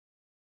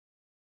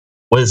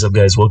What is up,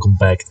 guys? Welcome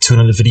back to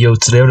another video.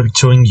 Today I'm going to be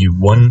showing you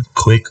one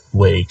quick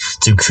way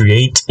to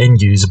create and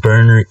use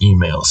burner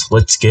emails.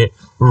 Let's get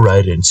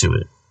right into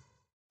it.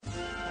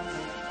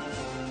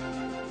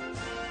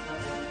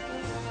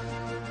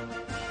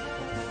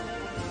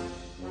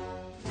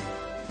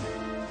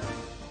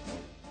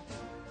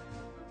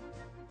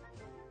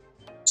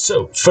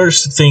 So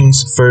first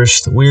things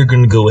first, we're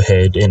going to go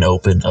ahead and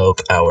open up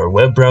our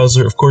web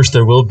browser. Of course,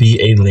 there will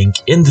be a link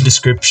in the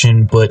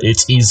description, but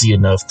it's easy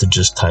enough to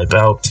just type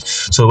out.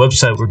 So the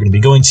website we're going to be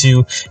going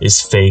to is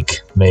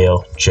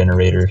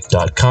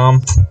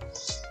fakemailgenerator.com.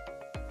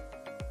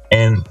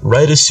 And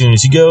right as soon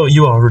as you go,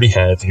 you already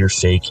have your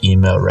fake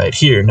email right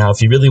here. Now,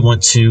 if you really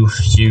want to,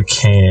 you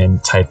can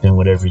type in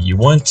whatever you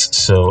want.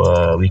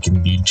 So we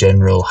can be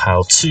general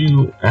how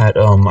to at,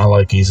 I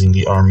like using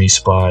the Army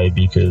Spy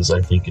because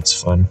I think it's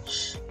fun,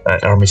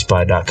 at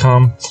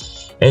armyspy.com.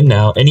 And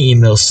now any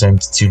email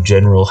sent to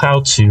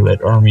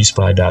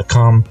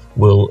generalhowto@armyspy.com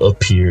will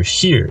appear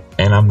here.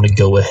 And I'm going to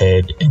go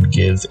ahead and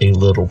give a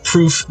little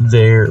proof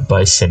there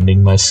by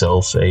sending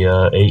myself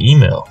a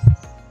email.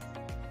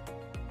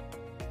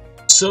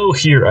 So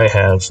here I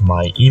have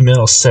my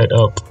email set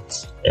up,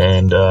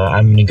 and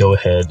I'm going to go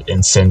ahead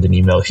and send an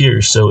email here.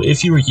 So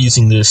if you were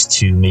using this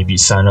to maybe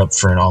sign up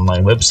for an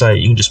online website,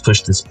 you can just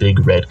push this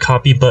big red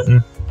copy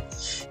button,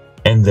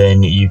 and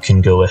then you can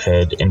go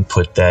ahead and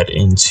put that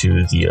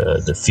into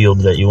the field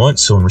that you want.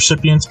 So in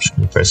recipients, I'm just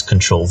going to press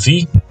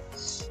Control-V,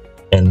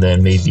 and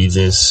then maybe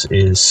this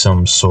is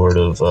some sort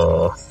of,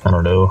 I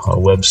don't know, a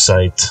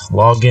website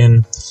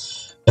login,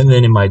 and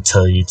then it might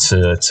tell you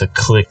to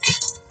click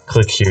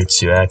here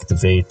to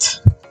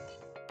activate,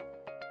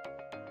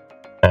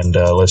 and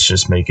let's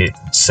just make it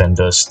send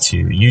us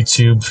to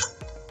YouTube.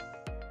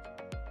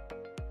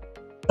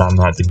 I'm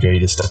not the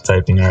greatest at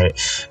typing. Alright,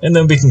 and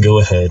then we can go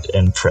ahead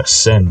and press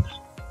send.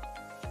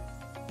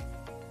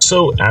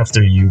 So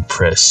after you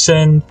press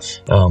send,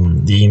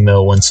 the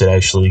email, once it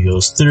actually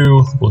goes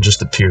through, will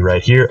just appear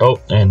right here. Oh,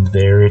 and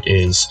there it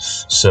is.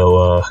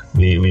 So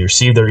we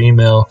received our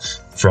email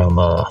from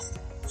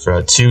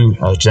to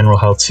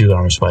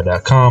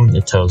generalhowto@armyspy.com.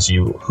 It tells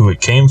you who it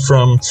came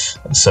from.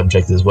 The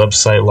subject is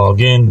website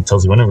login. It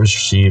tells you when it was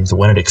received,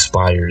 when it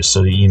expires,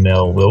 so the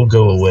email will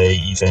go away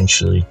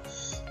eventually.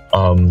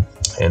 And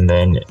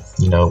then,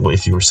 you know,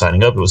 if you were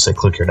signing up, it would say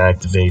click here to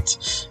activate,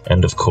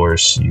 and of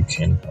course you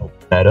can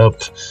open that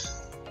up,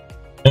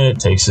 and it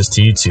takes us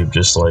to YouTube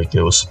just like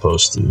it was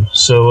supposed to.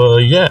 So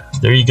yeah,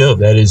 there you go.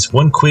 That is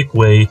one quick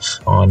way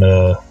on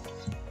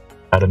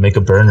how to make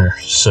a burner.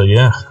 So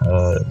yeah,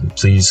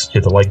 please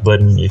hit the like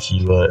button if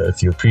you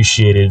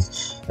appreciate it,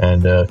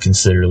 and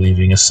consider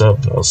leaving a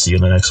sub. I'll see you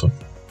in the next one.